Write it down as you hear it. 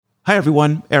Hi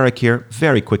everyone, Eric here.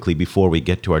 Very quickly before we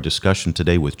get to our discussion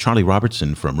today with Charlie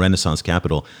Robertson from Renaissance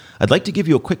Capital, I'd like to give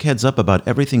you a quick heads up about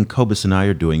everything Cobus and I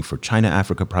are doing for China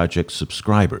Africa Project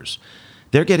subscribers.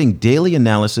 They're getting daily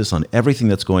analysis on everything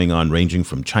that's going on, ranging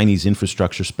from Chinese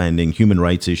infrastructure spending, human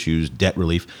rights issues, debt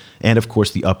relief, and of course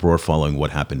the uproar following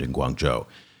what happened in Guangzhou.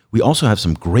 We also have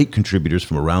some great contributors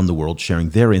from around the world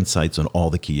sharing their insights on all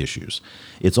the key issues.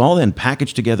 It's all then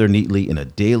packaged together neatly in a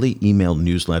daily email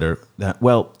newsletter that,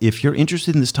 well, if you're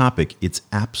interested in this topic, it's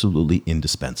absolutely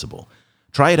indispensable.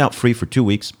 Try it out free for 2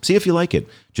 weeks. See if you like it.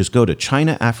 Just go to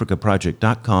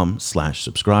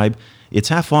chinaafricaproject.com/subscribe. It's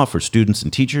half off for students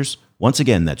and teachers. Once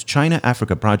again, that's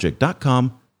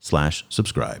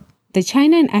chinaafricaproject.com/subscribe. The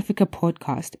China and Africa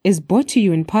podcast is brought to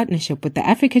you in partnership with the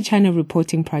Africa-China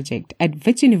Reporting Project at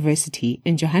Wits University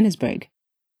in Johannesburg.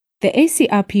 The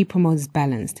ACRP promotes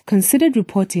balanced, considered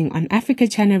reporting on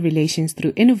Africa-China relations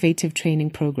through innovative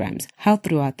training programs held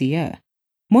throughout the year.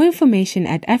 More information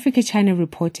at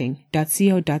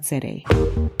africachinareporting.co.za.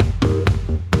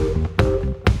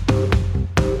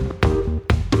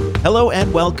 Hello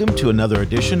and welcome to another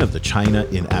edition of the China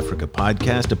in Africa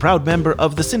podcast, a proud member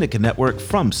of the Sinica Network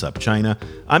from SupChina.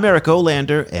 I'm Eric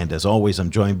Olander, and as always, I'm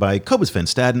joined by Cobus van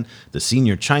Staden, the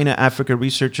senior China-Africa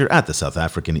researcher at the South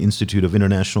African Institute of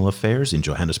International Affairs in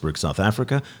Johannesburg, South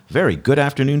Africa. Very good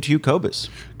afternoon to you, Cobus.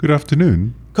 Good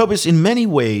afternoon. Cobus, in many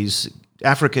ways,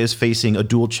 Africa is facing a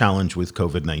dual challenge with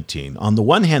COVID-19. On the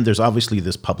one hand, there's obviously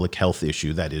this public health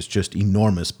issue that is just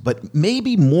enormous, but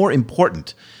maybe more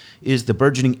important is the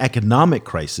burgeoning economic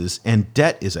crisis, and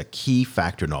debt is a key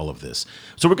factor in all of this.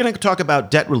 So we're going to talk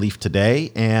about debt relief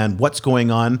today and what's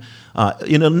going on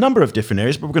in a number of different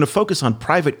areas, but we're going to focus on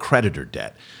private creditor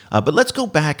debt. But let's go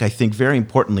back, I think, very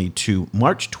importantly, to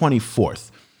March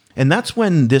 24th. And that's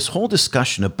when this whole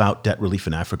discussion about debt relief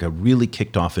in Africa really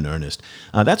kicked off in earnest.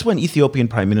 That's when Ethiopian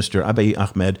Prime Minister Abiy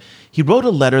Ahmed, he wrote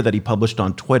a letter that he published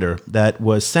on Twitter that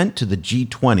was sent to the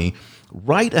G20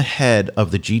 right ahead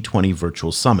of the G20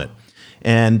 virtual summit.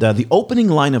 And the opening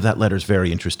line of that letter is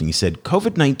very interesting. He said,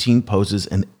 COVID-19 poses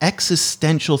an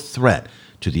existential threat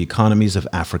to the economies of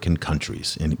African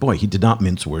countries. And boy, he did not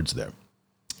mince words there.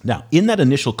 Now, in that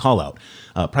initial call out,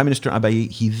 Prime Minister Abiy,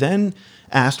 he then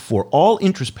asked for all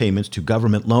interest payments to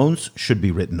government loans should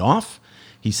be written off.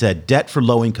 He said debt for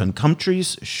low-income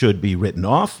countries should be written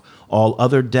off. All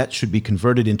other debt should be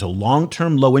converted into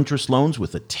long-term low-interest loans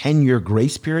with a 10-year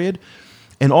grace period.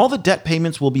 And all the debt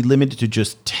payments will be limited to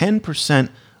just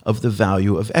 10% of the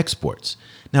value of exports.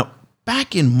 Now,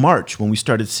 back in March, when we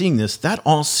started seeing this, that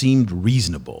all seemed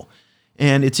reasonable.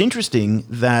 And it's interesting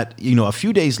that, a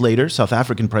few days later, South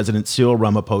African President Cyril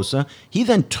Ramaphosa, he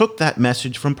then took that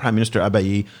message from Prime Minister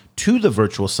Abiy to the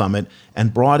virtual summit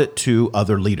and brought it to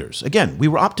other leaders. Again, we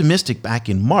were optimistic back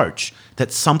in March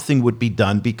that something would be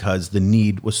done because the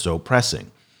need was so pressing.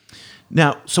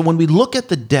 Now, so when we look at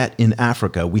the debt in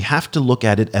Africa, we have to look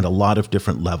at it at a lot of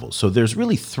different levels. So there's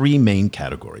really three main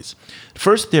categories.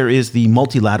 First, there is the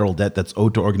multilateral debt that's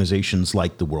owed to organizations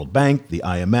like the World Bank, the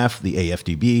IMF, the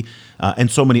AFDB,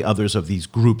 and so many others of these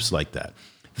groups like that.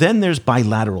 Then there's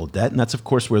bilateral debt, and that's, of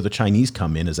course, where the Chinese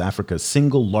come in as Africa's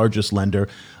single largest lender.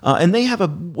 And they have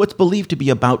what's believed to be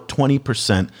about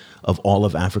 20% of all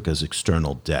of Africa's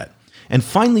external debt. And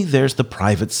finally, there's the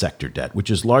private sector debt, which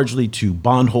is largely to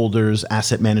bondholders,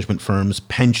 asset management firms,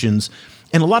 pensions,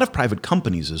 and a lot of private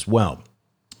companies as well.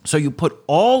 So you put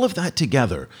all of that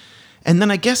together, and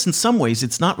then I guess in some ways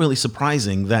it's not really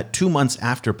surprising that 2 months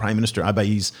after Prime Minister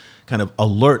Abiy's kind of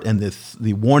alert and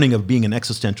the warning of being an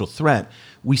existential threat,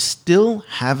 we still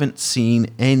haven't seen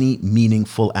any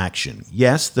meaningful action.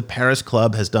 Yes, the Paris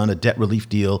Club has done a debt relief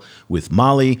deal with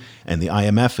Mali, and the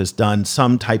IMF has done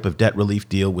some type of debt relief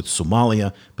deal with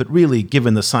Somalia, but really,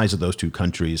 given the size of those two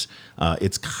countries,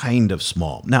 it's kind of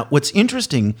small. Now, what's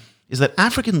interesting is that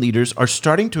African leaders are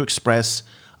starting to express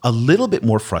a little bit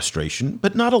more frustration,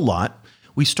 but not a lot.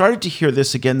 We started to hear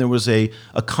this again. There was a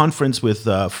conference with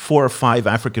 4 or 5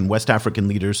 West African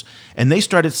leaders, and they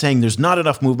started saying there's not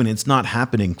enough movement, it's not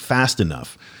happening fast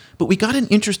enough. But we got an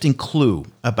interesting clue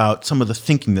about some of the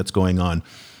thinking that's going on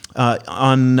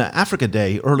Africa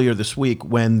Day earlier this week,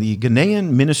 when the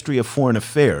Ghanaian Ministry of Foreign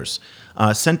Affairs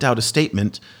sent out a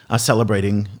statement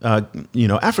celebrating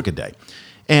Africa Day.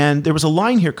 And there was a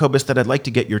line here, Cobus, that I'd like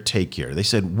to get your take here. They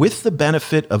said, with the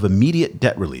benefit of immediate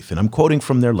debt relief, and I'm quoting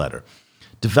from their letter,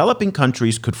 developing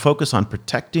countries could focus on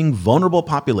protecting vulnerable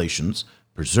populations,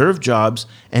 preserve jobs,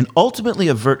 and ultimately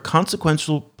avert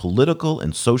consequential political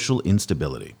and social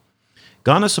instability.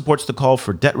 Ghana supports the call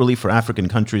for debt relief for African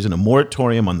countries and a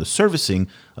moratorium on the servicing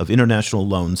of international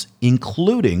loans,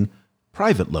 including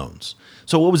private loans.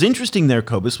 So what was interesting there,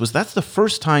 Cobus, was that's the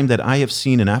first time that I have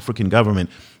seen an African government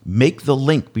make the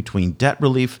link between debt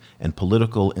relief and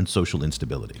political and social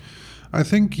instability. I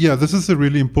think, this is a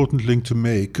really important link to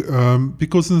make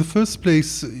because in the first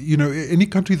place, any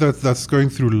country that's going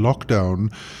through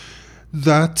lockdown,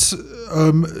 that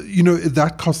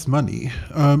that costs money.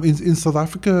 In South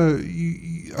Africa,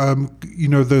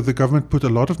 the government put a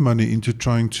lot of money into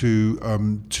trying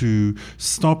to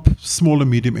stop small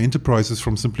and medium enterprises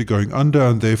from simply going under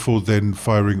and therefore then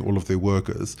firing all of their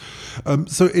workers.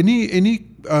 So any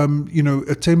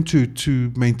attempt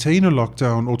to maintain a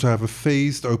lockdown or to have a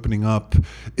phased opening up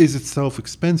is itself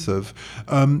expensive.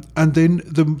 And then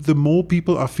the more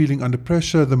people are feeling under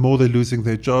pressure, the more they're losing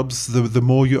their jobs, the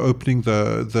more you're opening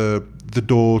the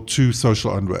door to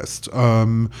social unrest,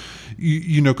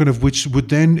 which would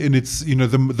then, in its,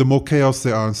 the more chaos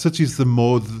there are in cities,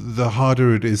 the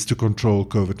harder it is to control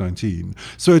COVID-19.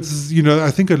 So it's,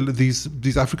 I think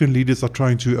these African leaders are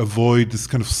trying to avoid this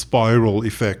kind of spiral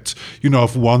effect,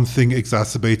 of one thing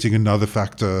exacerbating another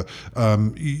factor,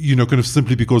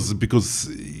 simply because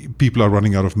people are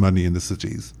running out of money in the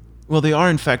cities. Well, they are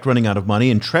in fact running out of money,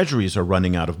 and treasuries are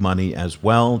running out of money as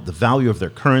well. The value of their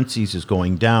currencies is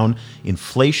going down.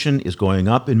 Inflation is going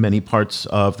up in many parts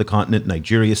of the continent.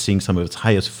 Nigeria is seeing some of its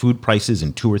highest food prices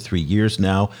in 2 or 3 years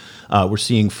now. We're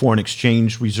seeing foreign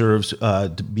exchange reserves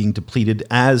being depleted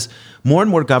as more and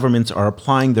more governments are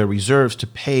applying their reserves to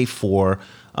pay for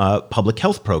public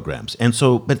health programs. And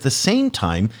so, but at the same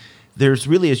time, there's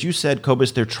really, as you said,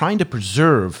 Cobus, they're trying to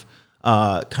preserve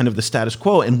kind of the status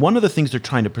quo. And one of the things they're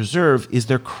trying to preserve is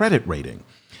their credit rating.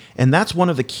 And that's one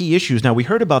of the key issues. Now, we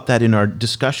heard about that in our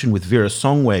discussion with Vera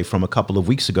Songwe from a couple of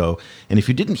weeks ago. And if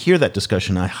you didn't hear that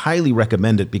discussion, I highly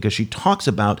recommend it because she talks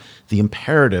about the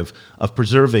imperative of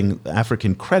preserving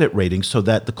African credit ratings so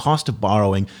that the cost of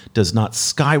borrowing does not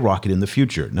skyrocket in the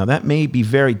future. Now, that may be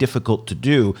very difficult to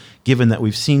do, given that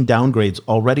we've seen downgrades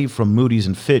already from Moody's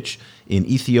and Fitch in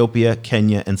Ethiopia,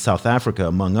 Kenya, and South Africa,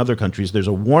 among other countries. There's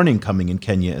a warning coming in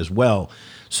Kenya as well.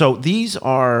 So these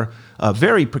are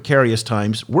very precarious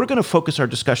times. We're going to focus our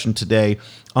discussion today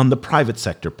on the private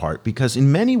sector part because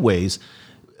in many ways,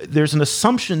 there's an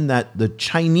assumption that the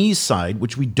Chinese side,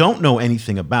 which we don't know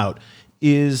anything about,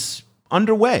 is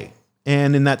underway.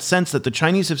 And in that sense that the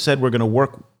Chinese have said we're going to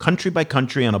work country by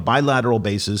country on a bilateral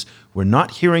basis. We're not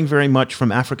hearing very much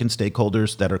from African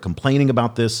stakeholders that are complaining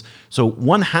about this. So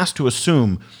one has to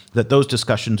assume that those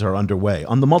discussions are underway.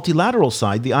 On the multilateral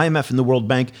side, the IMF and the World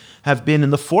Bank have been in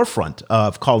the forefront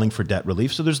of calling for debt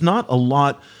relief. So there's not a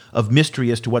lot of mystery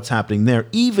as to what's happening there,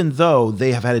 even though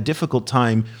they have had a difficult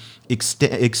time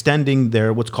extending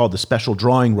their what's called the special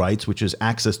drawing rights, which is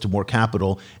access to more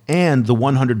capital, and the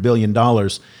 $100 billion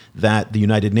that the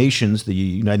United Nations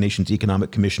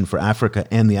Economic Commission for Africa,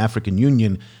 and the African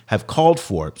Union have called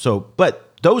for. So,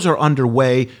 but those are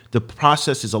underway. The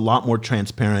process is a lot more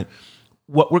transparent.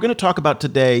 What we're going to talk about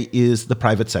today is the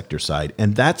private sector side,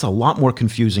 and that's a lot more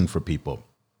confusing for people.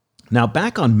 Now,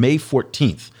 back on May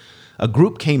 14th, a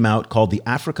group came out called the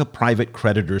Africa Private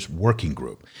Creditors Working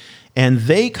Group. And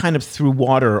they kind of threw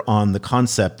water on the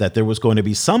concept that there was going to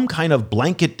be some kind of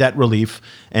blanket debt relief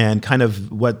and kind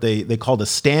of what they called a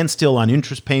standstill on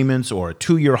interest payments or a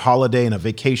 2-year holiday and a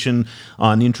vacation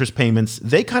on interest payments.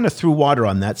 They kind of threw water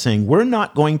on that, saying, we're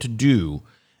not going to do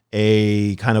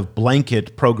a kind of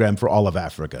blanket program for all of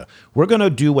Africa. We're going to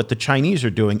do what the Chinese are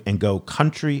doing and go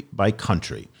country by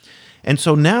country. And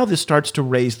so now this starts to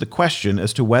raise the question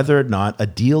as to whether or not a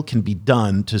deal can be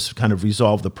done to kind of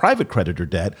resolve the private creditor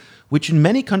debt, which in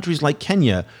many countries like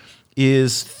Kenya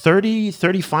is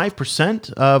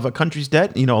 35% of a country's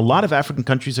debt. A lot of African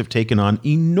countries have taken on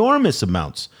enormous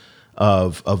amounts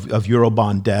of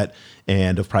Eurobond debt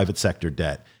and of private sector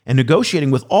debt. And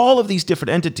negotiating with all of these different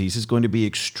entities is going to be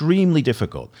extremely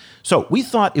difficult. So we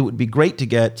thought it would be great to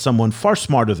get someone far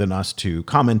smarter than us to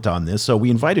comment on this. So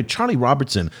we invited Charlie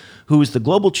Robertson, who is the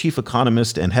global chief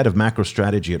economist and head of macro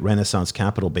strategy at Renaissance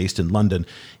Capital based in London.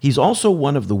 He's also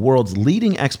one of the world's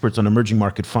leading experts on emerging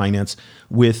market finance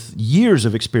with years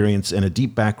of experience and a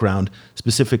deep background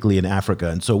specifically in Africa.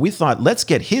 And so we thought, let's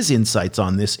get his insights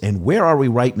on this and where are we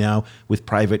right now with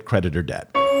private creditor debt.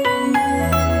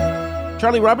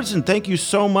 Charlie Robertson, thank you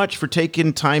so much for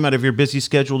taking time out of your busy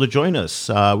schedule to join us.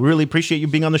 We really appreciate you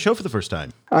being on the show for the first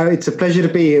time. It's a pleasure to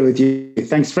be here with you.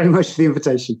 Thanks very much for the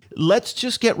invitation. Let's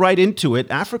just get right into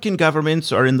it. African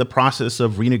governments are in the process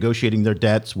of renegotiating their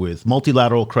debts with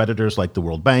multilateral creditors like the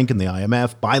World Bank and the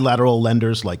IMF, bilateral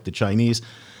lenders like the Chinese.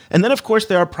 And then, of course,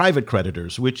 there are private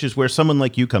creditors, which is where someone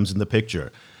like you comes in the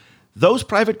picture. Those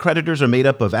private creditors are made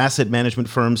up of asset management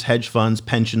firms, hedge funds,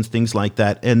 pensions, things like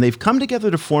that. And they've come together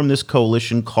to form this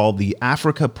coalition called the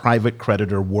Africa Private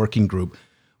Creditor Working Group,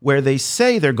 where they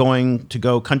say they're going to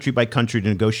go country by country to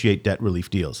negotiate debt relief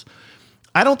deals.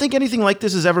 I don't think anything like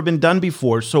this has ever been done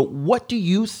before. So what do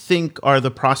you think are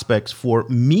the prospects for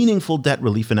meaningful debt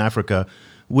relief in Africa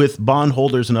with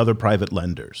bondholders and other private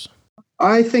lenders?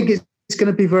 I think it's going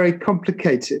to be very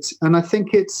complicated. And I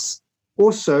think it's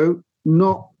also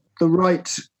not the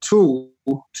right tool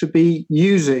to be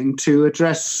using to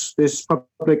address this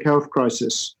public health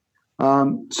crisis.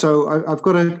 So I've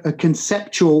got a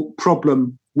conceptual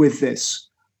problem with this.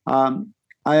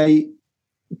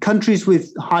 Countries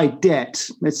with high debt,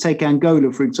 let's take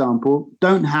Angola, for example,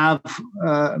 don't have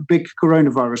a big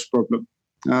coronavirus problem.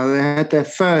 They had their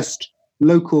first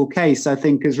local case, I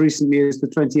think, as recently as the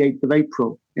 28th of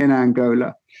April in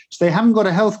Angola. So they haven't got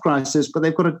a health crisis, but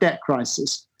they've got a debt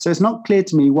crisis. So it's not clear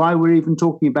to me why we're even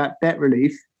talking about debt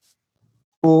relief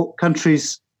for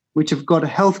countries which have got a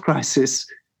health crisis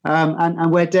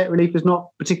and where debt relief is not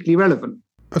particularly relevant.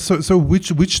 So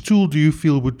which tool do you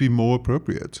feel would be more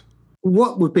appropriate?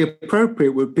 What would be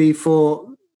appropriate would be for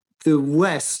the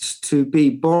West to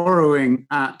be borrowing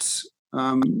at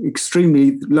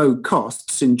extremely low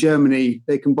costs. In Germany,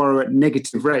 they can borrow at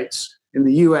negative rates. In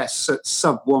the US, at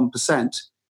sub 1%,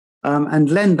 and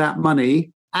lend that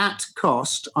money at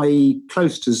cost, i.e.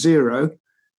 close to zero,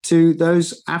 to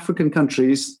those African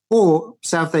countries or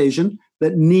South Asian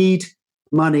that need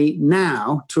money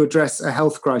now to address a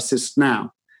health crisis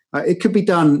now. It could be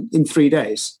done in 3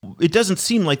 days. It doesn't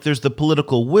seem like there's the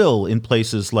political will in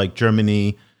places like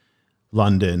Germany,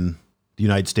 London, the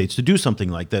United States to do something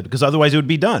like that, because otherwise it would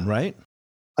be done, right?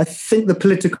 I think the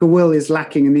political will is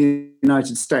lacking in the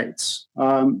United States.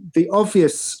 The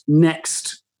obvious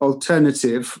next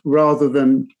alternative, rather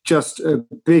than just a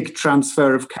big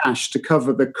transfer of cash to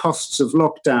cover the costs of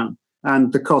lockdown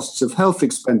and the costs of health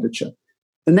expenditure,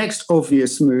 the next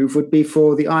obvious move would be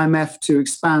for the IMF to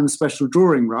expand special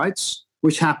drawing rights,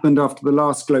 which happened after the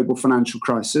last global financial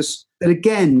crisis, that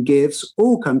again gives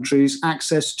all countries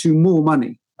access to more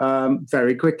money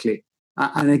very quickly.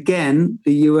 And again,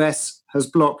 the US has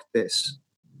blocked this.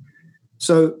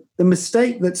 So the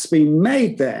mistake that's been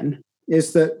made then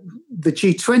is that the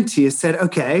G20 has said,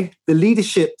 okay, the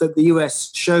leadership that the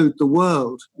US showed the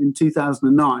world in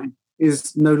 2009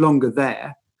 is no longer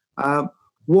there.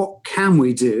 What can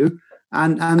we do?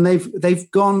 And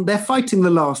they're fighting the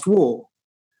last war.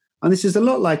 And this is a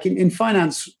lot like in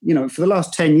finance, for the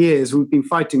last 10 years, we've been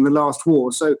fighting the last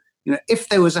war. So, if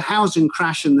there was a housing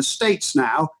crash in the States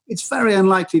now, it's very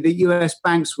unlikely that US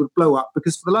banks would blow up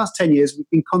because for the last 10 years, we've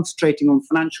been concentrating on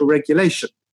financial regulation.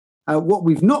 What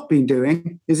we've not been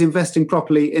doing is investing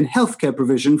properly in healthcare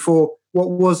provision for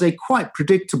what was a quite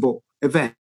predictable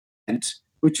event,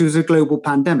 which was a global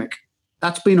pandemic.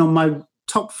 That's been on my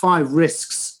top 5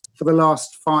 risks for the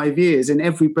last 5 years in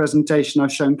every presentation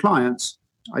I've shown clients.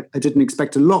 I didn't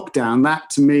expect a lockdown. That,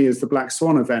 to me, is the black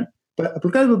swan event. But a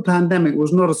global pandemic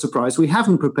was not a surprise. We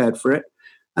haven't prepared for it.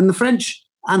 And the French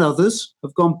and others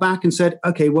have gone back and said,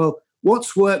 okay, well,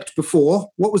 what's worked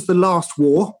before? What was the last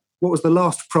war? What was the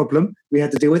last problem we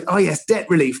had to deal with? Oh, yes, debt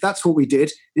relief. That's what we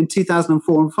did in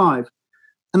 2004 and 5.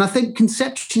 And I think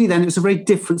conceptually then it was a very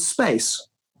different space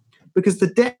because the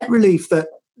debt relief that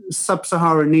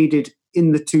Sub-Sahara needed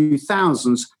in the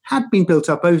 2000s had been built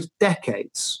up over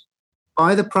decades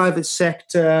by the private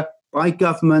sector, by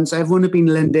governments. Everyone had been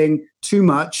lending too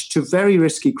much to very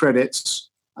risky credits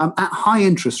at high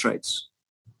interest rates.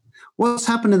 What's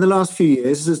happened in the last few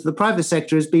years is the private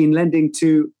sector has been lending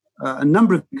to a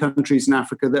number of countries in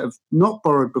Africa that have not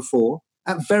borrowed before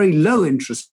at very low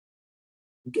interest.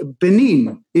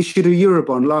 Benin issued a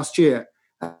Eurobond last year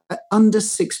at under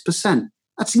 6%.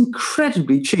 That's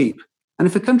incredibly cheap. And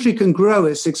if a country can grow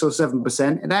at 6 or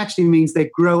 7%, it actually means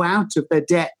they grow out of their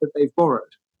debt that they've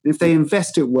borrowed. And if they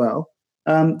invest it well,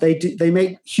 they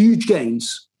make huge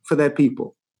gains for their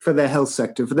people, for their health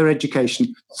sector, for their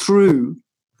education through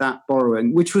that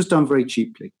borrowing, which was done very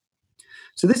cheaply.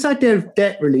 So this idea of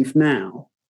debt relief now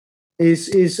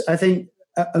is I think,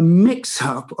 a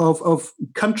mix-up of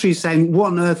countries saying,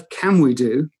 what on earth can we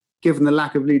do, given the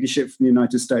lack of leadership from the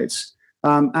United States,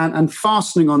 and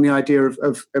fastening on the idea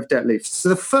of debt relief. So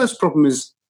the first problem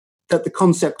is that the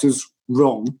concept is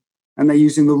wrong, and they're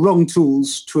using the wrong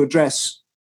tools to address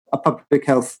a public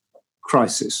health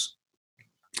crisis.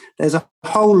 There's a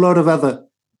whole lot of other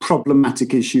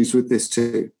problematic issues with this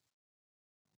too.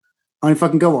 And if I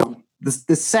can go on,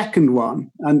 the second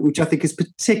one, and which I think is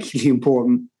particularly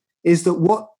important, is that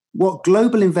what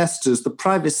global investors, the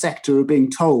private sector, are being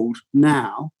told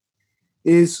now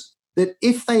is that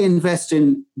if they invest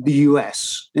in the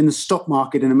US, in the stock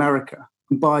market in America,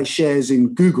 and buy shares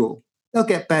in Google, they'll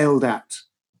get bailed out.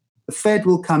 The Fed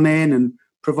will come in and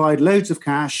provide loads of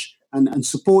cash and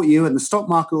support you, and the stock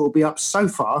market will be up so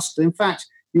fast. In fact,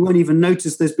 you won't even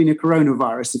notice there's been a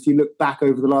coronavirus if you look back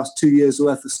over the last 2 years'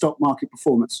 worth of stock market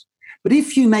performance. But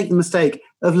if you make the mistake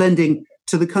of lending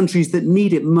to the countries that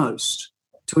need it most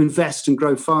to invest and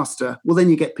grow faster, well, then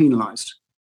you get penalized.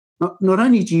 Not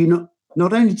only do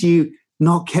you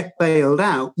not get bailed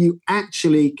out, you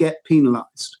actually get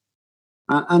penalized.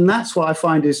 And that's what I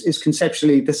find is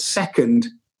conceptually the second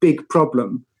big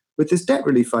problem with this debt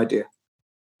relief idea.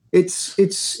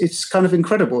 It's kind of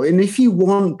incredible. And if you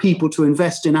want people to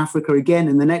invest in Africa again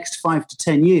in the next 5 to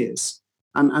 10 years,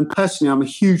 and personally, I'm a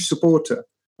huge supporter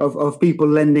of people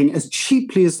lending as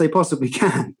cheaply as they possibly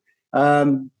can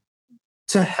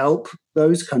to help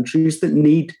those countries that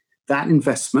need that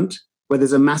investment, where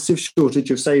there's a massive shortage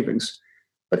of savings.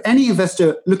 But any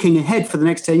investor looking ahead for the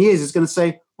next 10 years is going to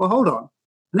say, well, hold on,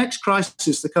 the next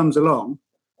crisis that comes along,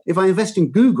 if I invest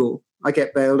in Google, I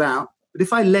get bailed out. But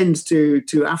if I lend to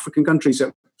African countries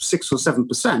at 6 or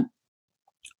 7%,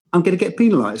 I'm going to get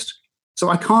penalized. So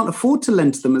I can't afford to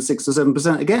lend to them at 6 or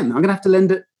 7% again. I'm going to have to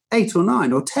lend at 8 or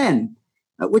 9 or 10,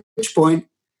 at which point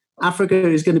Africa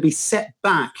is going to be set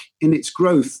back in its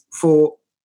growth for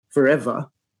forever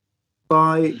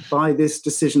by this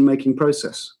decision-making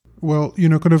process. Well,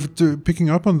 kind of picking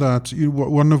up on that,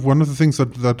 one of the things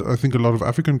that I think a lot of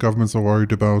African governments are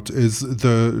worried about is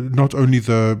not only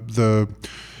the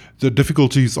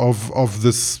difficulties of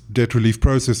this debt relief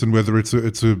process and whether it's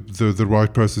the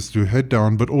right process to head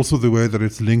down, but also the way that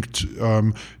it's linked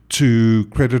to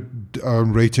credit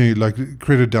rating, like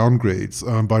credit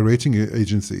downgrades by rating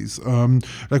agencies.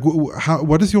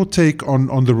 What is your take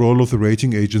on the role of the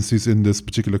rating agencies in this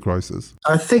particular crisis?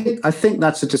 I think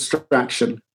that's a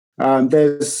distraction.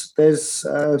 There's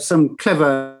some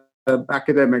clever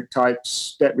academic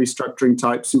types, debt restructuring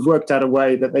types, who've worked out a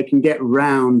way that they can get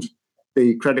around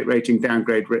the credit rating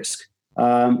downgrade risk.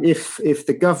 If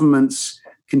the governments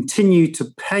continue to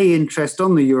pay interest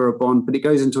on the Eurobond, but it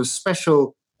goes into a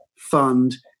special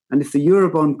fund, and if the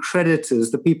Eurobond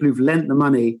creditors, the people who've lent the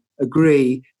money,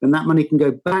 agree, then that money can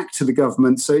go back to the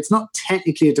government. So it's not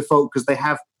technically a default because they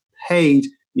have paid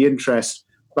the interest,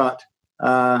 but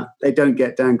they don't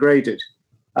get downgraded.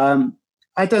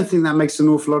 I don't think that makes an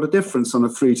awful lot of difference on a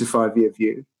 3 to 5 year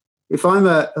view. If I'm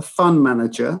a fund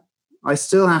manager, I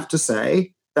still have to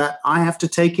say that I have to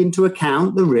take into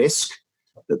account the risk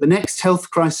that the next health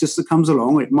crisis that comes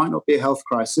along, it might not be a health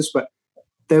crisis, but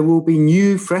there will be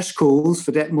new fresh calls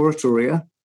for debt moratoria,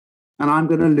 and I'm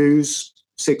going to lose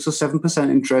 6 or 7%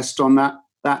 interest on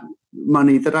that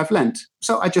money that I've lent.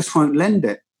 So I just won't lend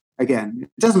it again. It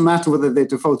doesn't matter whether they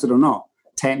defaulted or not,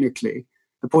 technically.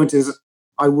 The point is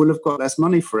I will have got less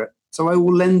money for it, so I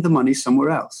will lend the money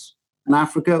somewhere else. And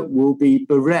Africa will be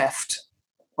bereft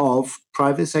of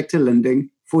private sector lending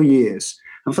for years.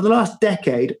 And for the last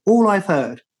decade, all I've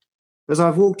heard, as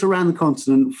I've walked around the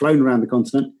continent, flown around the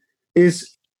continent,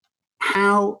 is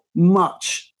how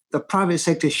much the private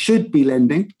sector should be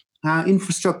lending, how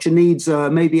infrastructure needs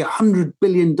are maybe $100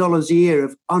 billion a year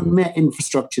of unmet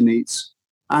infrastructure needs.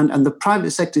 And the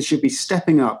private sector should be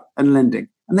stepping up and lending.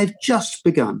 And they've just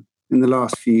begun in the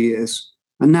last few years.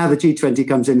 And now the G20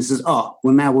 comes in and says, well,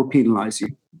 now we'll penalize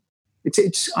you.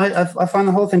 I find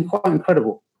the whole thing quite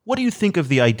incredible. What do you think of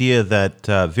the idea that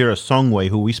Vera Songwe,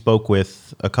 who we spoke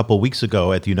with a couple of weeks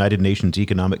ago at the United Nations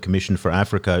Economic Commission for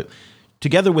Africa,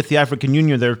 together with the African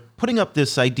Union, they're putting up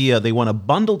this idea. They want to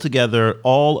bundle together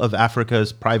all of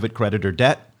Africa's private creditor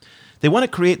debt. They want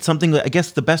to create something that, I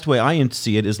guess the best way I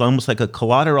see it is almost like a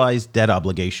collateralized debt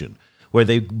obligation, where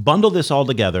they bundle this all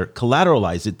together,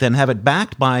 collateralize it, then have it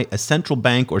backed by a central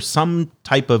bank or some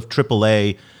type of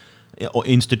AAA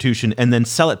institution, and then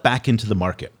sell it back into the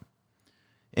market.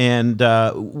 And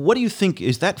what do you think?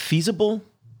 Is that feasible?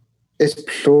 It's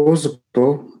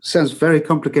plausible. Sounds very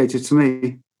complicated to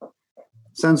me.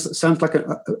 Sounds like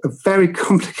a very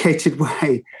complicated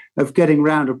way of getting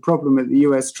around a problem at the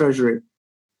US Treasury,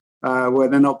 where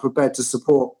they're not prepared to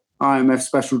support IMF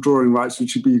special drawing rights,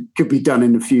 which could be done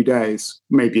in a few days,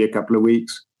 maybe a couple of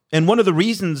weeks. And one of the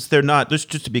reasons they're not,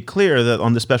 just to be clear, that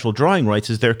on the special drawing rights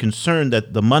is they're concerned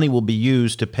that the money will be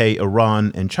used to pay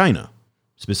Iran and China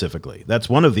specifically. That's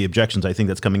one of the objections, I think,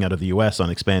 that's coming out of the U.S. on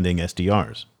expanding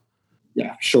SDRs.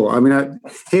 Yeah, sure. I mean,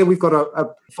 here we've got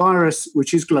a virus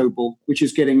which is global, which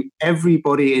is getting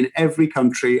everybody in every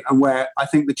country, and where I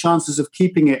think the chances of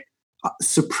keeping it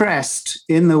suppressed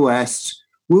in the West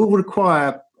will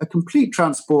require a complete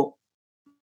transport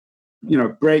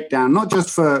breakdown, not just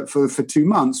for 2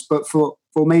 months, but for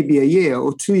maybe a year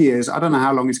or 2 years. I don't know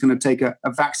how long it's going to take a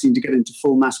vaccine to get into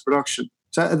full mass production.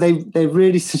 So they're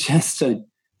really suggesting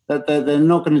that they're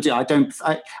not going to do.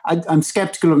 I'm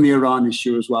skeptical on the Iran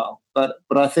issue as well, but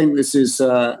I think this is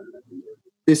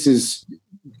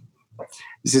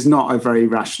not a very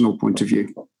rational point of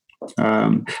view.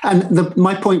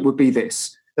 My point would be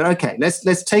this: that okay,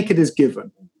 let's take it as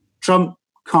given. Trump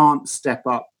can't step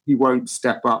up; he won't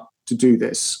step up to do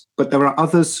this, but there are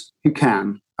others who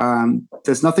can.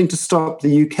 There's nothing to stop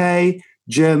the UK,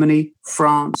 Germany,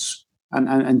 France,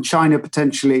 and China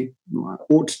potentially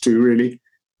ought to really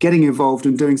getting involved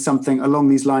and doing something along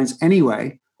these lines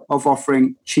anyway of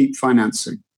offering cheap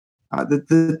financing.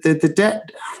 This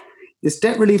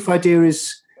debt relief idea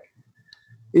is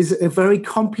a very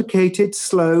complicated,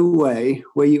 slow way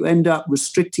where you end up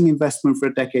restricting investment for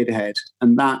a decade ahead.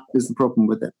 And that is the problem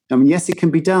with it. I mean, yes, it can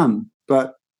be done,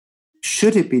 but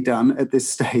should it be done at this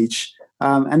stage?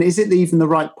 And is it even the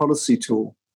right policy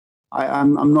tool?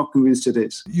 I'm not convinced it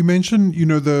is. You mentioned,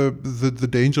 the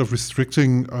danger of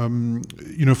restricting,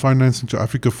 financing to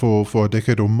Africa for a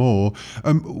decade or more.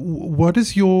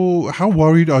 How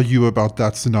worried are you about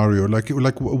that scenario? Like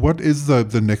what is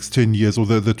the next 10 years or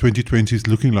the 2020s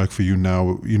looking like for you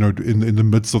now, in the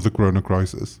midst of the corona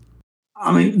crisis?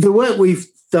 I mean, the work we've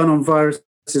done on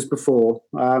viruses before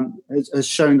has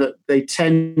shown that the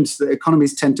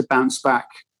economies tend to bounce back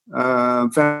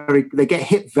they get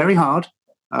hit very hard.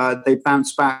 They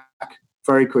bounce back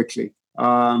very quickly.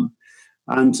 And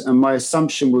my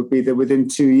assumption would be that within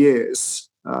 2 years,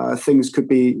 things could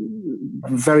be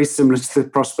very similar to the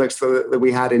prospects that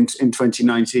we had in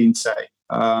 2019, say,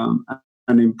 and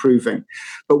improving.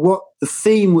 But what the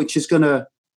theme which is going to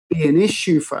be an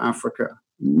issue for Africa,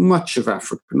 much of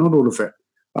Africa, not all of it,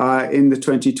 in the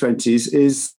 2020s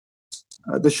is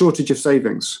the shortage of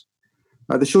savings.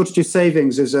 The shortage of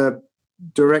savings is a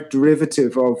direct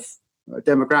derivative of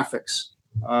demographics,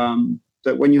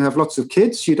 that when you have lots of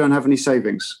kids, you don't have any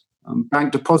savings.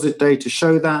 Bank deposit data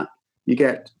show that. You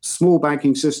get small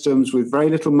banking systems with very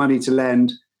little money to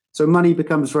lend. So money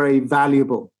becomes very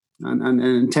valuable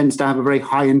and tends to have a very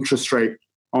high interest rate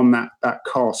on that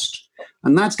cost.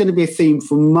 And that's going to be a theme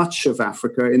for much of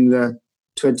Africa in the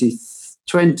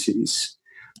 2020s.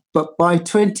 But by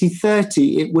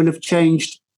 2030, it will have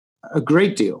changed a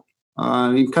great deal.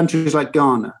 In countries like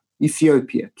Ghana,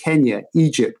 Ethiopia, Kenya,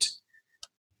 Egypt,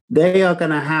 they are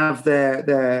going to have their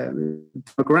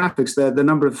demographics, the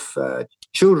number of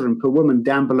children per woman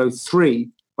down below 3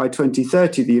 by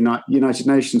 2030, the United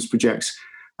Nations projects.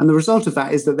 And the result of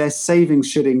that is that their savings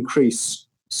should increase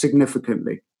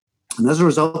significantly. And as a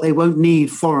result, they won't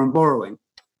need foreign borrowing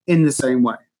in the same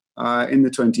way in the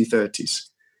 2030s.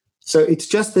 So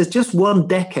there's just 1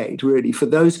 decade, really, for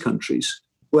those countries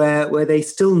where they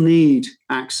still need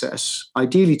access,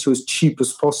 ideally to as cheap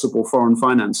as possible foreign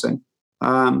financing.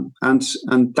 And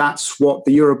that's what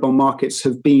the Eurobond markets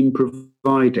have been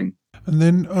providing. And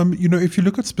then, if you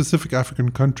look at specific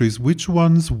African countries, which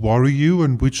ones worry you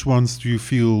and which ones do you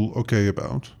feel okay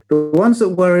about? The ones that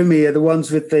worry me are the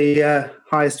ones with the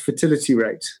highest fertility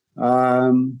rate.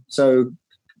 So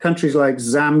countries like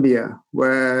Zambia,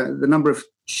 where the number of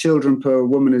children per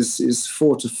woman is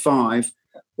 4 to 5,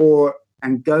 or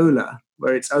Angola,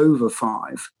 where it's over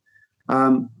 5.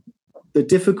 The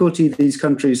difficulty these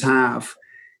countries have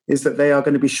is that they are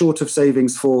going to be short of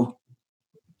savings for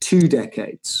 2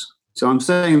 decades. So I'm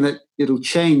saying that it'll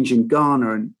change in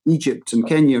Ghana and Egypt and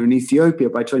Kenya and Ethiopia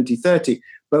by 2030,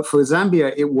 but for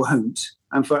Zambia, it won't.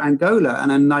 And for Angola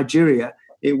and in Nigeria,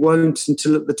 it won't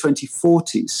until the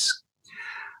 2040s.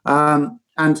 And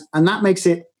that makes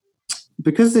it,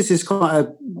 because this is quite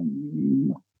a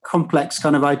complex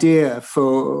kind of idea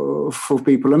for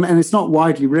people, and it's not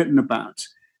widely written about.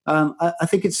 I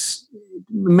think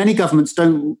many governments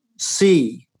don't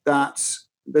see that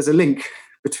there's a link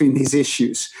between these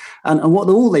issues, and what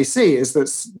all they see is that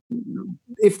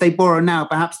if they borrow now,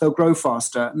 perhaps they'll grow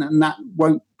faster, and that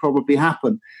won't probably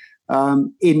happen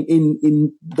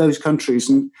in those countries.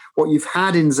 And what you've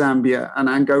had in Zambia and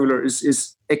Angola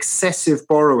is excessive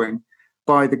borrowing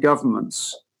by the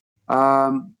governments.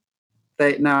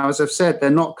 Now, as I've said,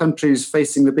 they're not countries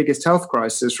facing the biggest health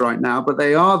crisis right now, but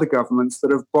they are the governments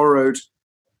that have borrowed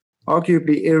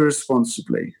arguably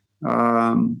irresponsibly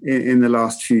in the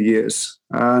last few years.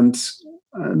 And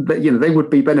they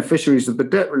would be beneficiaries of the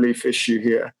debt relief issue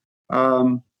here.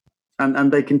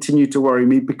 And they continue to worry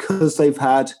me because they've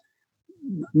had,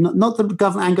 not the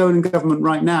Angolan government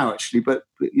right now, actually, but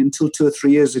until 2 or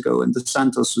 3 years ago when Dos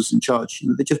Santos was in charge,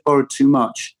 they just borrowed too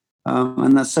much.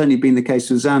 And that's certainly been the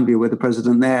case with Zambia, where the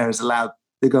president there has allowed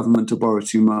the government to borrow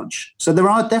too much. So there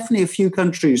are definitely a few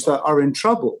countries that are in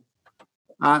trouble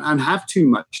and have too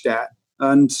much debt,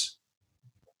 and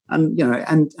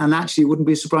actually wouldn't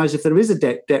be surprised if there is a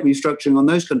debt restructuring on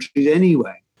those countries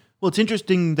anyway. Well, it's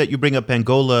interesting that you bring up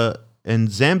Angola and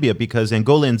Zambia, because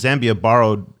Angola and Zambia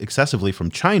borrowed excessively from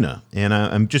China. And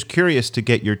I'm just curious to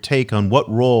get your take on what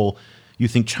role you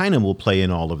think China will play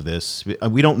in all of this.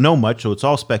 We don't know much, so it's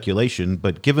all speculation.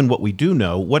 But given what we do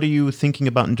know, what are you thinking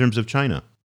about in terms of China?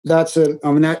 I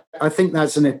think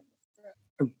that's a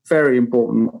very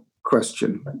important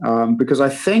question, because I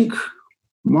think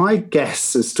my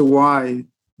guess as to why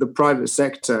the private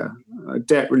sector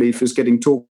debt relief is getting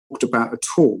talked about at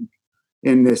all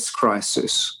in this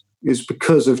crisis is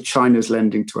because of China's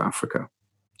lending to Africa.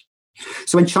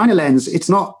 So when China lends, it's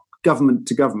not government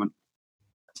to government,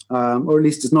 or at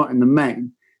least it's not in the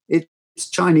main. It's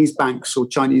Chinese banks or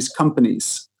Chinese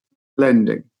companies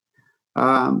lending,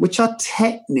 which are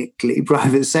technically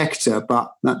private sector,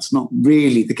 but that's not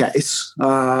really the case.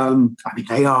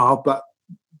 They are,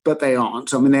 but they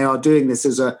aren't. They are doing this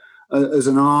as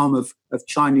an arm of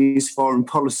Chinese foreign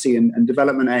policy and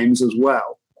development aims as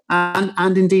well,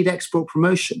 and indeed export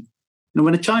promotion.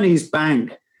 When a Chinese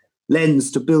bank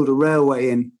lends to build a railway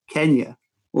in Kenya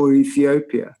or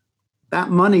Ethiopia, that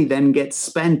money then gets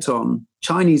spent on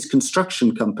Chinese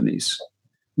construction companies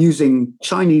using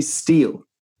Chinese steel,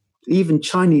 even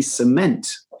Chinese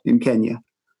cement in Kenya,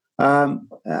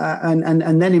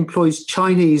 and then employs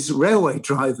Chinese railway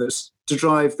drivers to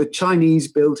drive the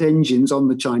Chinese-built engines on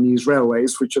the Chinese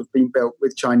railways, which have been built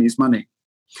with Chinese money.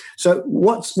 So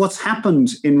what's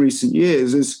happened in recent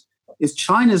years is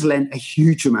China's lent a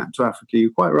huge amount to Africa.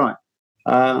 You're quite right.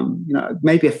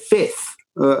 Maybe a fifth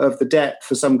of the debt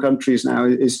for some countries now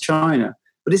is China,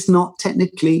 but it's not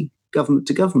technically government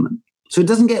to government. So it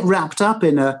doesn't get wrapped up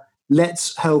in a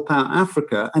let's help out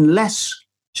Africa unless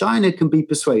China can be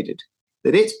persuaded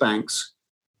that its banks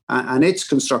and its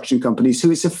construction companies,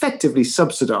 who it's effectively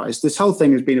subsidized, this whole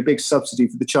thing has been a big subsidy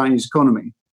for the Chinese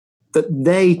economy, that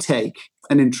they take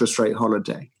an interest rate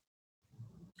holiday.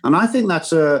 And I think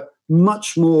that's a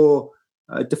much more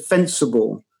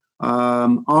defensible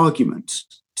argument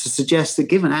to suggest that,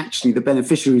 given actually the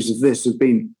beneficiaries of this have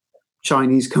been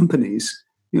Chinese companies,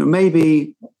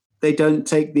 maybe they don't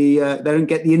take they don't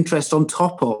get the interest on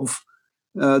top of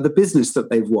the business that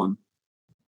they've won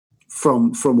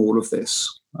from all of this.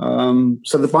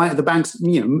 So the banks,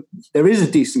 there is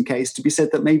a decent case to be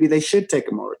said that maybe they should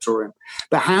take a moratorium.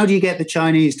 But how do you get the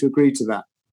Chinese to agree to that?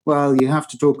 Well, you have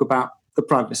to talk about the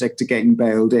private sector getting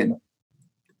bailed in,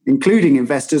 including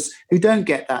investors who don't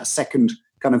get that second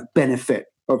kind of benefit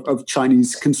of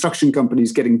Chinese construction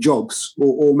companies getting jobs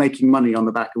or making money on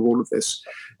the back of all of this.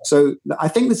 So I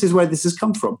think this is where this has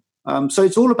come from. So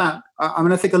it's all about,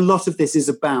 I think a lot of this is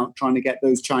about trying to get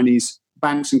those Chinese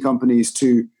banks and companies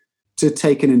to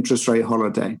take an interest rate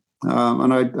holiday.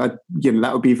 And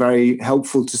that would be very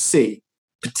helpful to see,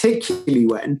 particularly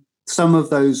when some of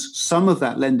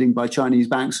that lending by Chinese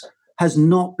banks has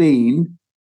not been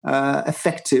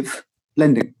effective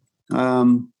lending.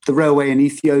 The railway in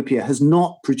Ethiopia has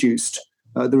not produced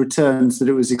the returns that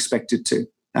it was expected to.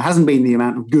 There hasn't been the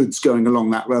amount of goods going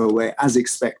along that railway as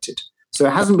expected. So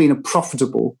it hasn't been a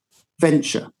profitable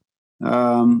venture.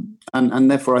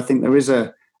 And therefore, I think there is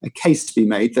a case to be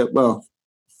made that, well,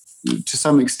 to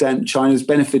some extent, China's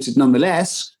benefited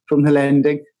nonetheless from the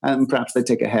lending, and perhaps they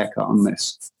take a haircut on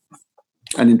this,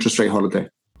 an interest rate holiday.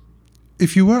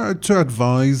 If you were to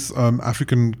advise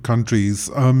African countries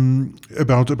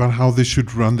about how they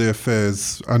should run their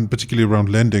affairs, and particularly around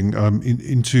lending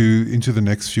into the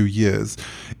next few years,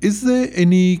 is there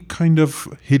any kind of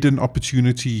hidden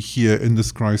opportunity here in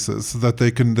this crisis that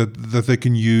they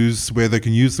can use, where they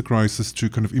can use the crisis to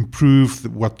kind of improve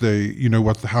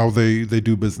how they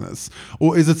do business,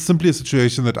 or is it simply a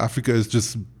situation that Africa is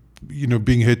just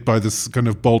being hit by this kind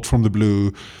of bolt from the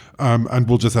blue, and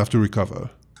we'll just have to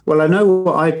recover? Well, I know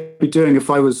what I'd be doing if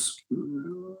I was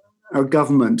a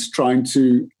government, trying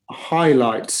to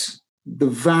highlight the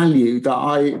value that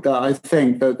I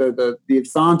think the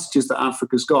advantages that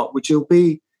Africa's got, which will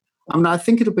be, I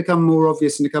think it'll become more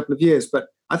obvious in a couple of years, but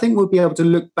I think we'll be able to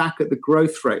look back at the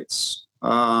growth rates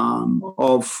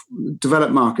of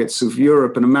developed markets of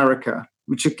Europe and America,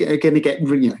 which are going to get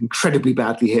really incredibly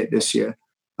badly hit this year.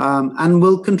 And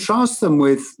we'll contrast them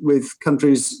with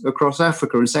countries across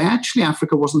Africa and say, actually,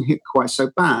 Africa wasn't hit quite so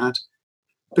bad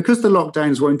because the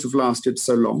lockdowns won't have lasted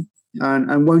so long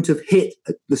and won't have hit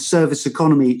the service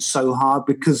economy so hard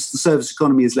because the service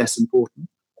economy is less important.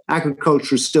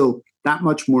 Agriculture is still that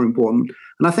much more important.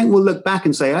 And I think we'll look back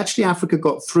and say, actually, Africa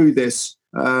got through this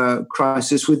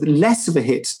crisis with less of a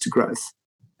hit to growth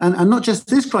and not just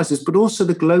this crisis, but also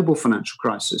the global financial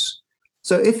crisis.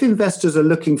 So if investors are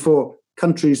looking for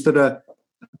countries that are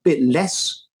a bit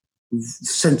less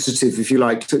sensitive, if you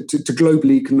like, to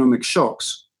global economic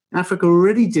shocks, Africa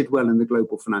already did well in the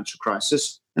global financial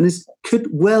crisis and could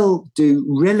well do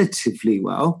relatively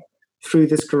well through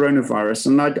this coronavirus.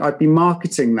 And I'd be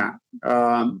marketing that.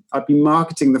 I'd be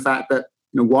marketing the fact that,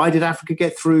 why did Africa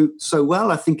get through so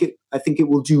well? I think it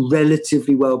will do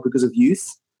relatively well because of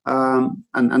youth.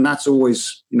 And that's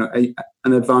always, an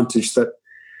advantage that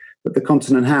the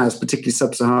continent has, particularly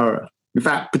sub-Sahara. In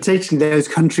fact, particularly those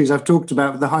countries I've talked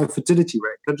about with the high fertility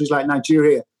rate, countries like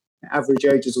Nigeria, average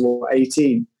ages of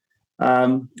 18,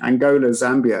 Angola,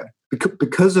 Zambia,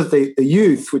 because of the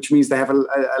youth, which means they have a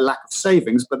lack of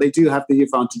savings, but they do have the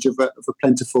advantage of a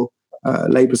plentiful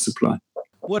labor supply.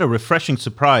 What a refreshing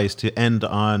surprise to end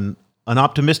on an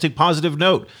optimistic, positive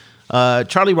note.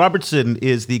 Charlie Robertson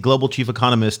is the global chief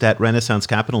economist at Renaissance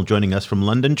Capital, joining us from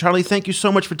London. Charlie, thank you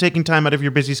so much for taking time out of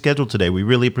your busy schedule today. We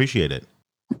really appreciate it.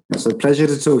 It's a pleasure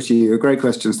to talk to you. Great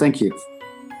questions. Thank you.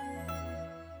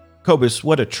 Cobus,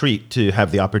 what a treat to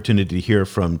have the opportunity to hear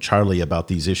from Charlie about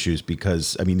these issues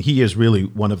because, he is really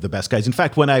one of the best guys. In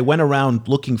fact, when I went around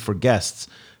looking for guests,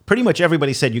 pretty much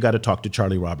everybody said you got to talk to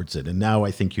Charlie Robertson, and now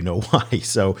I think you know why.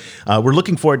 So we're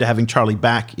looking forward to having Charlie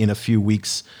back in a few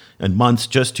weeks and months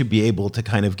just to be able to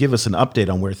kind of give us an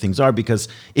update on where things are, because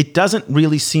it doesn't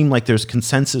really seem like there's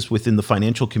consensus within the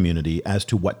financial community as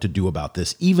to what to do about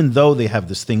this, even though they have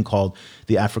this thing called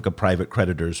the Africa Private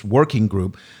Creditors Working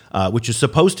Group, which is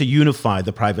supposed to unify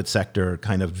the private sector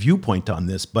kind of viewpoint on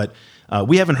this. But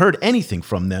we haven't heard anything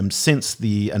from them since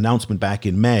the announcement back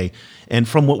in May. And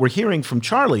from what we're hearing from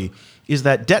Charlie is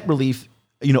that debt relief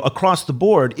across the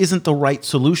board isn't the right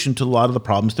solution to a lot of the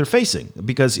problems they're facing.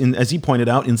 Because as he pointed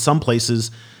out, in some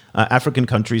places, African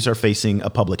countries are facing a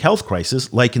public health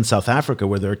crisis, like in South Africa,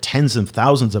 where there are tens of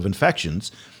thousands of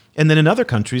infections. And then in other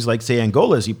countries, like, say,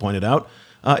 Angola, as he pointed out,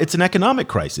 it's an economic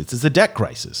crisis. It's a debt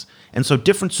crisis. And so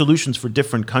different solutions for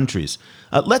different countries.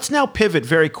 Let's now pivot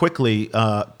very quickly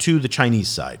to the Chinese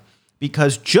side,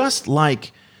 because just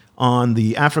like on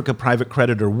the Africa Private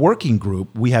Creditor Working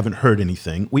Group, we haven't heard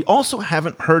anything. We also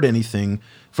haven't heard anything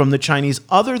from the Chinese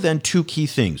other than two key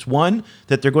things. One,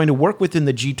 that they're going to work within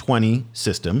the G20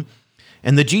 system.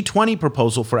 And the G20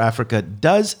 proposal for Africa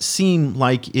does seem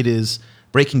like it is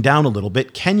breaking down a little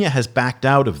bit. Kenya has backed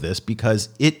out of this because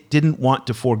it didn't want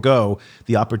to forego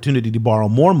the opportunity to borrow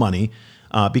more money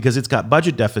because it's got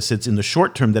budget deficits in the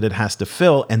short term that it has to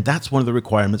fill. And that's one of the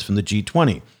requirements from the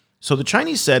G20. So the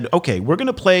Chinese said, okay, we're going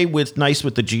to play nice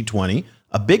with the G20,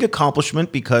 a big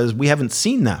accomplishment because we haven't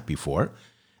seen that before.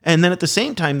 And then at the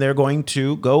same time, they're going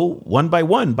to go one by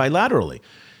one, bilaterally.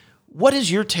 What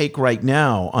is your take right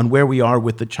now on where we are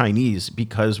with the Chinese?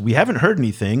 Because we haven't heard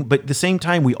anything, but at the same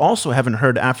time, we also haven't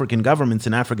heard African governments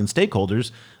and African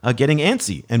stakeholders getting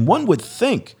antsy. And one would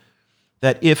think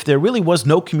that if there really was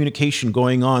no communication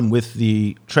going on with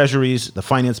the treasuries, the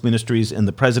finance ministries, and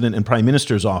the president and prime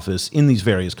minister's office in these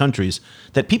various countries,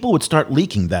 that people would start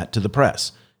leaking that to the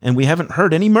press. And we haven't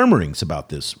heard any murmurings about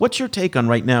this. What's your take on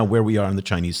right now where we are on the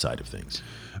Chinese side of things?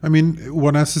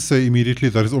 One has to say immediately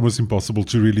that it's almost impossible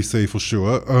to really say for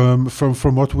sure.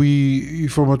 From what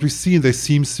we've seen, there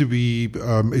seems to be,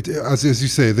 as you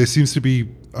say, there seems to be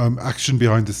action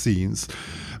behind the scenes.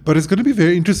 But it's going to be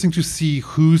very interesting to see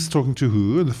who's talking to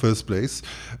who in the first place,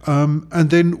 and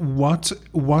then what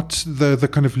the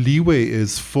kind of leeway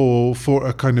is for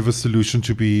a kind of a solution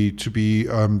to be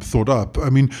thought up.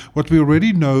 What we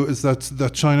already know is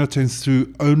that China tends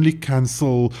to only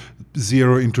cancel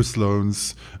zero interest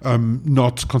loans,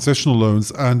 not concessional loans,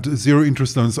 and zero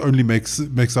interest loans only makes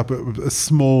up a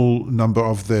small number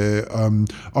of their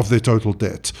total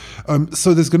debt.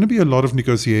 So there's going to be a lot of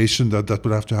negotiation that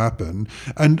will have to happen.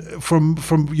 And from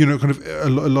kind of a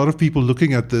lot of people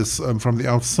looking at this from the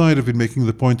outside have been making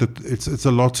the point that it's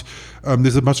a lot.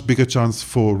 There's a much bigger chance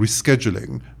for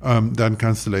rescheduling than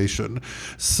cancellation.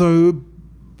 So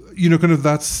kind of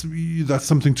that's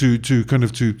something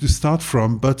to start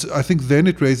from. But I think then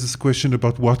it raises a question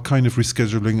about what kind of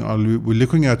rescheduling are we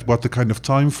looking at, what the kind of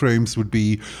timeframes would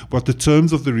be, what the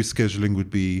terms of the rescheduling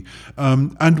would be,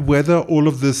 and whether all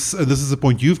of this, and this is a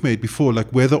point you've made before, like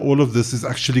whether all of this is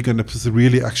actually going to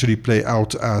really actually play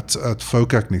out at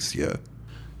FOCAC next year.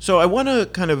 So I want to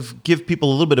kind of give people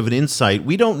a little bit of an insight.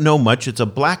 We don't know much. It's a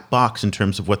black box in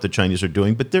terms of what the Chinese are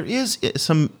doing, but there is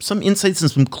some insights and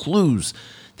some clues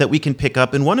that we can pick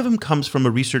up. And one of them comes from a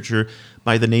researcher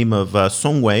by the name of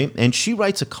Song Wei, and she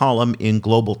writes a column in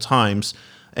Global Times,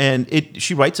 and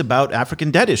she writes about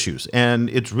African debt issues. And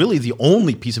it's really the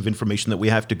only piece of information that we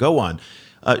have to go on.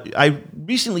 I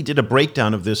recently did a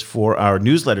breakdown of this for our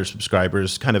newsletter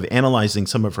subscribers, kind of analyzing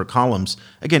some of her columns.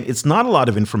 Again, it's not a lot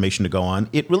of information to go on.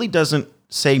 It really doesn't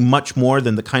say much more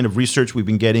than the kind of research we've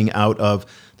been getting out of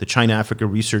the China-Africa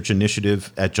Research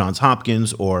Initiative at Johns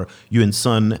Hopkins or Yuan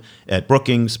Sun at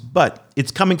Brookings, but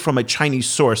it's coming from a Chinese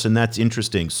source, and that's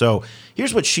interesting. So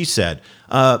here's what she said.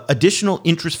 Additional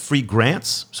interest-free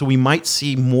grants. So we might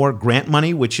see more grant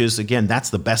money, which is, again, that's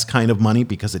the best kind of money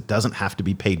because it doesn't have to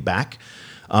be paid back.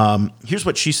 Here's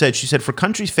what she said. She said, for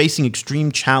countries facing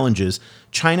extreme challenges,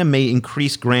 China may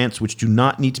increase grants which do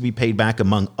not need to be paid back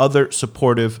among other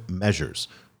supportive measures.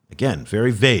 Again,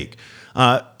 very vague.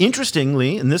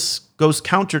 Interestingly, and this goes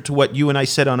counter to what you and I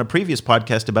said on a previous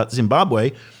podcast about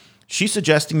Zimbabwe, she's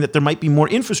suggesting that there might be more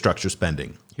infrastructure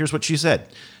spending. Here's what she said.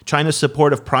 China's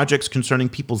support of projects concerning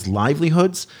people's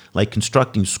livelihoods, like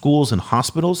constructing schools and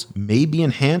hospitals, may be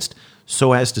enhanced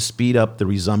so as to speed up the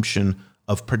resumption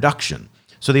of production.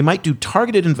 So they might do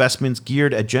targeted investments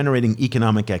geared at generating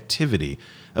economic activity.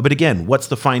 But again, what's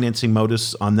the financing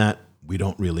modus on that? We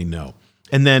don't really know.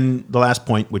 And then the last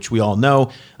point, which we all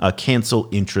know, cancel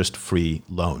interest-free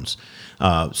loans.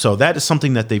 So that is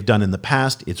something that they've done in the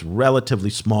past. It's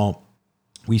relatively small.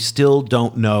 We still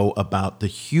don't know about the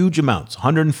huge amounts.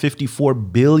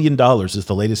 $154 billion is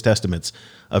the latest estimates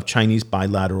of Chinese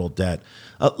bilateral debt.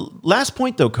 Last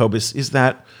point, though, Cobus, is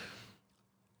that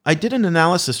I did an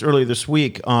analysis earlier this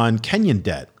week on Kenyan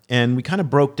debt, and we kind of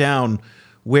broke down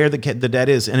where the debt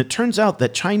is. And it turns out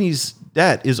that Chinese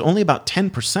debt is only about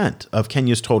 10% of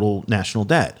Kenya's total national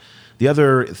debt. The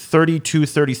other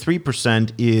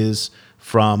 33% is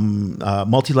from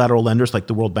multilateral lenders like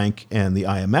the World Bank and the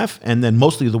IMF, and then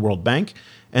mostly the World Bank,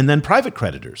 and then private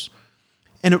creditors.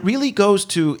 And it really goes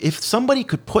to, if somebody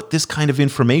could put this kind of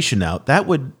information out, that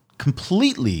would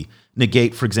completely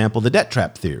negate, for example, the debt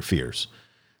trap fears.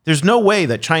 There's no way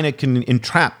that China can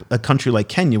entrap a country like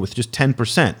Kenya with just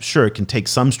 10%. Sure, it can take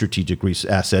some strategic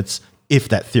assets if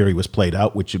that theory was played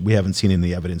out, which we haven't seen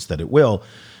any evidence that it will.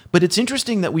 But it's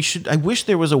interesting that I wish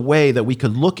there was a way that we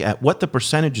could look at what the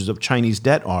percentages of Chinese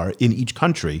debt are in each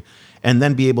country and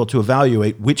then be able to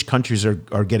evaluate which countries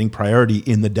are getting priority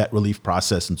in the debt relief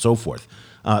process and so forth.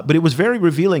 But it was very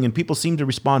revealing, and people seem to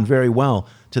respond very well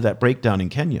to that breakdown in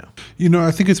Kenya. You know,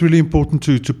 I think it's really important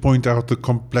to point out the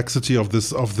complexity of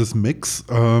this mix,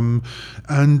 and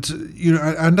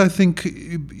I think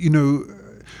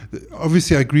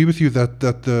obviously, I agree with you that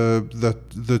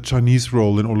the Chinese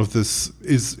role in all of this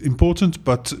is important,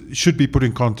 but should be put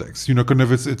in context. You know, kind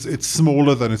of it's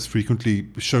smaller than it's frequently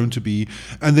shown to be,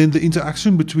 and then the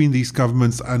interaction between these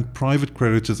governments and private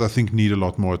creditors, I think, need a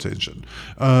lot more attention.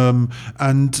 I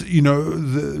don't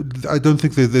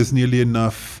think that there's nearly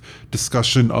enough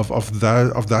discussion of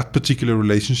that particular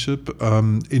relationship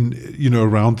around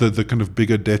the kind of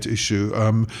bigger debt issue,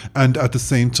 and at the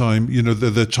same time,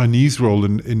 the Chinese role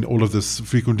in all of this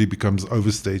frequently becomes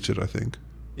overstated, I think.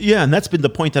 Yeah, and that's been the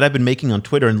point that I've been making on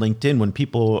Twitter and LinkedIn when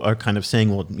people are kind of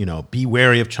saying, well, be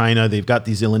wary of China. They've got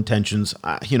these ill intentions.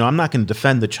 I'm not going to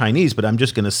defend the Chinese, but I'm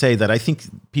just going to say that I think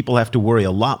people have to worry a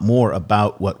lot more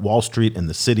about what Wall Street and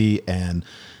the city and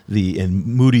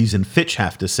Moody's and Fitch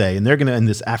have to say, and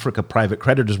this Africa Private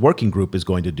Creditors Working Group is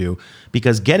going to do,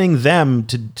 because getting them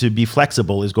to be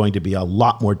flexible is going to be a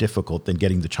lot more difficult than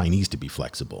getting the Chinese to be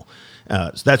flexible.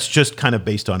 So that's just kind of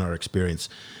based on our experience.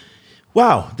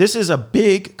 Wow, this is a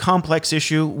big, complex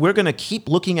issue. We're going to keep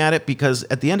looking at it because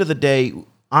at the end of the day,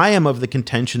 I am of the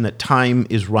contention that time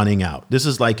is running out. This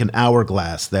is like an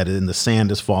hourglass that in the sand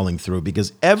is falling through,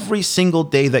 because every single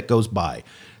day that goes by,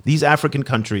 these African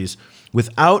countries,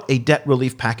 without a debt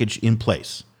relief package in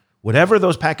place, whatever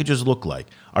those packages look like,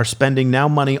 are spending now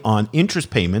money on interest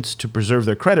payments to preserve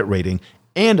their credit rating,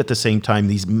 and at the same time,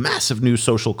 these massive new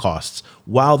social costs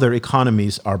while their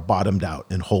economies are bottomed out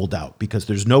and holed out because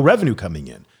there's no revenue coming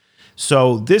in.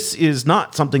 So this is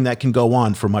not something that can go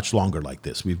on for much longer like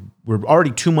this. We're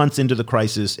already 2 months into the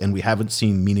crisis and we haven't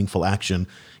seen meaningful action.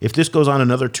 If this goes on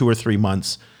another 2 or 3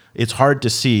 months, it's hard to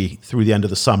see through the end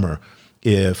of the summer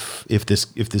if this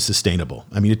is sustainable.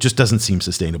 I mean, it just doesn't seem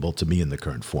sustainable to me in the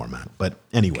current format. But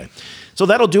anyway, so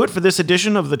that'll do it for this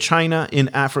edition of the China in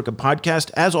Africa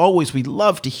podcast. As always, we'd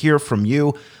love to hear from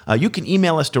you. You can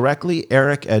email us directly,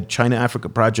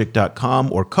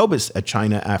 eric@chinaafricaproject.com or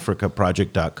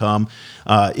cobus@chinaafricaproject.com.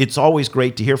 It's always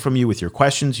great to hear from you with your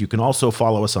questions. You can also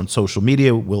follow us on social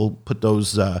media. We'll put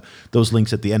those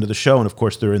links at the end of the show. And of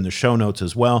course, they're in the show notes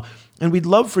as well. And we'd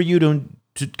love for you to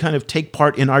kind of take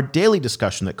part in our daily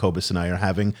discussion that Cobus and I are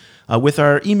having with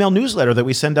our email newsletter that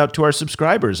we send out to our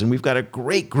subscribers. And we've got a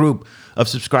great group of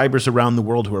subscribers around the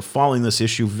world who are following this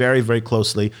issue very, very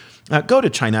closely. go to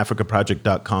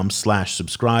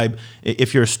ChinaAfricaProject.com/subscribe.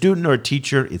 If you're a student or a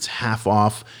teacher, it's half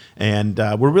off. And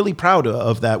we're really proud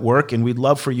of that work, and we'd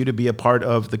love for you to be a part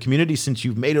of the community. Since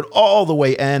you've made it all the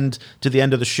way to the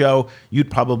end of the show,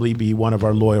 you'd probably be one of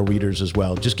our loyal readers as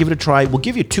well. Just give it a try. We'll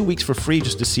give you 2 weeks for free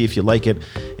just to see if you like it,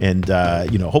 and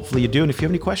hopefully you do. And if you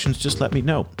have any questions, just let me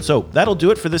know. So that'll do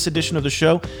it for this edition of the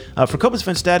show. For Cobus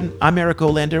Van Staden, I'm Eric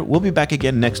Olander. We'll be back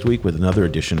again next week with another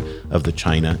edition of the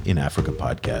China in Africa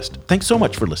podcast. Thanks so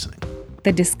much for listening.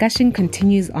 The discussion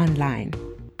continues online.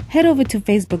 Head over to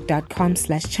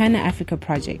facebook.com/China Africa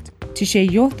Project to share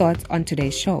your thoughts on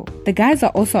today's show. The guys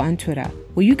are also on Twitter,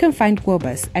 where you can find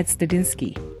Cobus at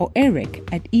Stadinsky or Eric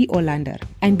at Olander.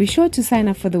 And be sure to sign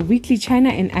up for the weekly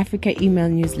China in Africa email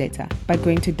newsletter by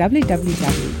going to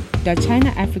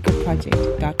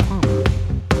www.ChinaAfricaProject.com.